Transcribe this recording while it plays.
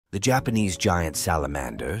The Japanese giant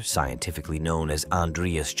salamander, scientifically known as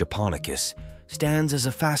Andrias Japonicus, stands as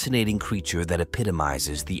a fascinating creature that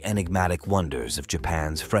epitomizes the enigmatic wonders of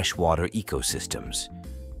Japan's freshwater ecosystems.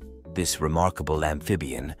 This remarkable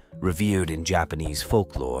amphibian, revered in Japanese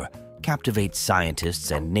folklore, captivates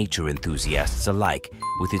scientists and nature enthusiasts alike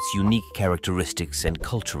with its unique characteristics and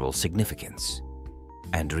cultural significance.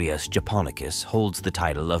 Andrias Japonicus holds the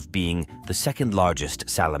title of being the second largest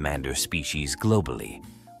salamander species globally,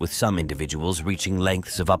 with some individuals reaching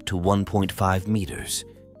lengths of up to 1.5 meters.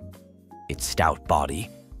 Its stout body,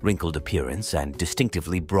 wrinkled appearance, and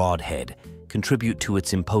distinctively broad head contribute to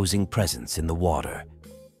its imposing presence in the water.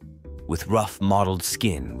 With rough mottled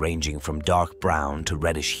skin ranging from dark brown to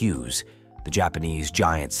reddish hues, the Japanese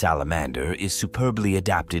giant salamander is superbly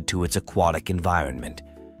adapted to its aquatic environment.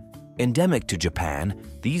 Endemic to Japan,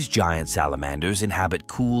 these giant salamanders inhabit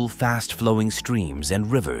cool, fast-flowing streams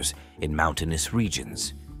and rivers in mountainous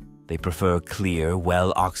regions. They prefer clear,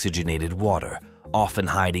 well-oxygenated water, often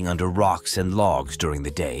hiding under rocks and logs during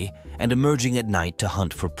the day and emerging at night to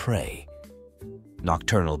hunt for prey.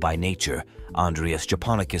 Nocturnal by nature, Andrias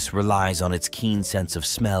Japonicus relies on its keen sense of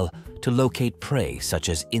smell to locate prey such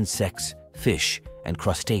as insects, fish, and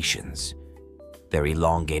crustaceans. Their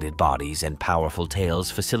elongated bodies and powerful tails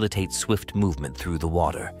facilitate swift movement through the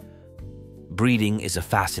water. Breeding is a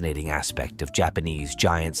fascinating aspect of Japanese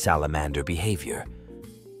giant salamander behavior.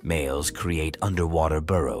 Males create underwater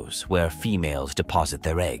burrows where females deposit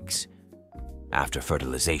their eggs. After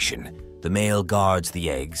fertilization, the male guards the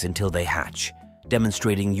eggs until they hatch,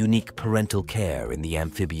 demonstrating unique parental care in the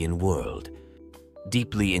amphibian world.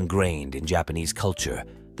 Deeply ingrained in Japanese culture,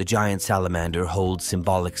 the giant salamander holds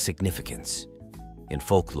symbolic significance. In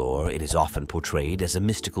folklore, it is often portrayed as a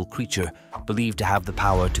mystical creature believed to have the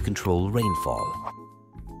power to control rainfall.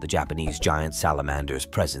 The Japanese giant salamander's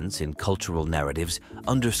presence in cultural narratives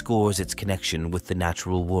underscores its connection with the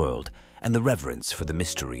natural world and the reverence for the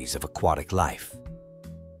mysteries of aquatic life.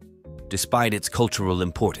 Despite its cultural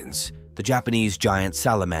importance, the Japanese giant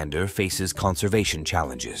salamander faces conservation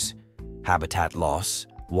challenges. Habitat loss,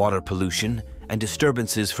 water pollution, and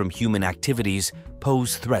disturbances from human activities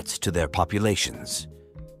pose threats to their populations.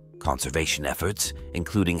 Conservation efforts,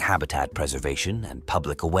 including habitat preservation and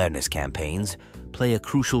public awareness campaigns, play a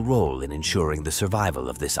crucial role in ensuring the survival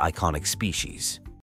of this iconic species.